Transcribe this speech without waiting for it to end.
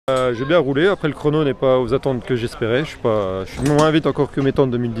J'ai bien roulé, après le chrono n'est pas aux attentes que j'espérais, je suis moins vite encore que mes temps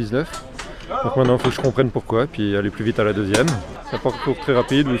de 2019. Donc maintenant il faut que je comprenne pourquoi, puis aller plus vite à la deuxième. C'est un parcours très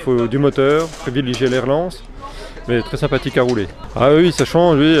rapide où il faut du moteur, privilégier les relances, mais très sympathique à rouler. Ah oui, ça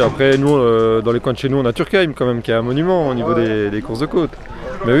change, oui. Après nous, dans les coins de chez nous, on a Turckheim quand même, qui est un monument au niveau des courses de côte.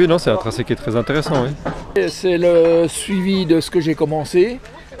 Mais oui, non, c'est un tracé qui est très intéressant, oui. C'est le suivi de ce que j'ai commencé.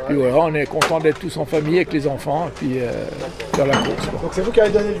 Puis voilà, on est content d'être tous en famille avec les enfants et puis faire la course. Donc c'est vous qui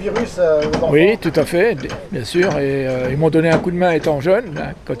avez donné le virus aux enfants? Oui, tout à fait, bien sûr. Et ils m'ont donné un coup de main étant jeune.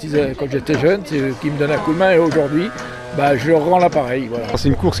 Quand j'étais jeune, c'est eux qui me donnent un coup de main et aujourd'hui, je leur rends l'appareil. Voilà. C'est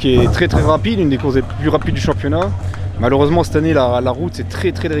une course qui est très rapide, une des courses les plus rapides du championnat. Malheureusement cette année la route c'est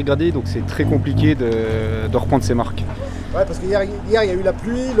très dégradé, donc c'est très compliqué de reprendre ses marques. Ouais, parce qu'hier il y a eu la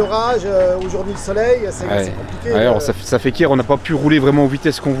pluie, l'orage, aujourd'hui le soleil, c'est compliqué. Ouais, alors ça fait qu'hier on n'a pas pu rouler vraiment aux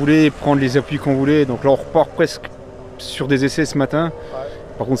vitesses qu'on voulait, prendre les appuis qu'on voulait, donc là on repart presque sur des essais ce matin. Ouais.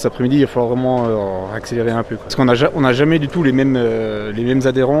 Par contre cet après-midi il va falloir vraiment accélérer un peu. Parce qu'on n'a jamais du tout les mêmes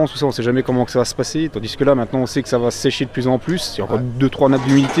adhérences, tout ça, on ne sait jamais comment que ça va se passer, tandis que là maintenant on sait que ça va sécher de plus en plus, il y a encore 2-3 nappes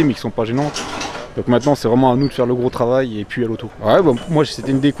d'humidité mais qui ne sont pas gênantes. Donc maintenant c'est vraiment à nous de faire le gros travail et puis à l'auto. Ouais, moi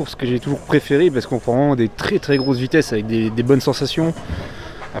c'était une des courses que j'ai toujours préférées parce qu'on prend vraiment des très grosses vitesses avec des bonnes sensations.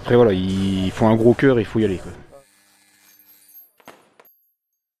 Après voilà, il faut un gros cœur, il faut y aller, quoi.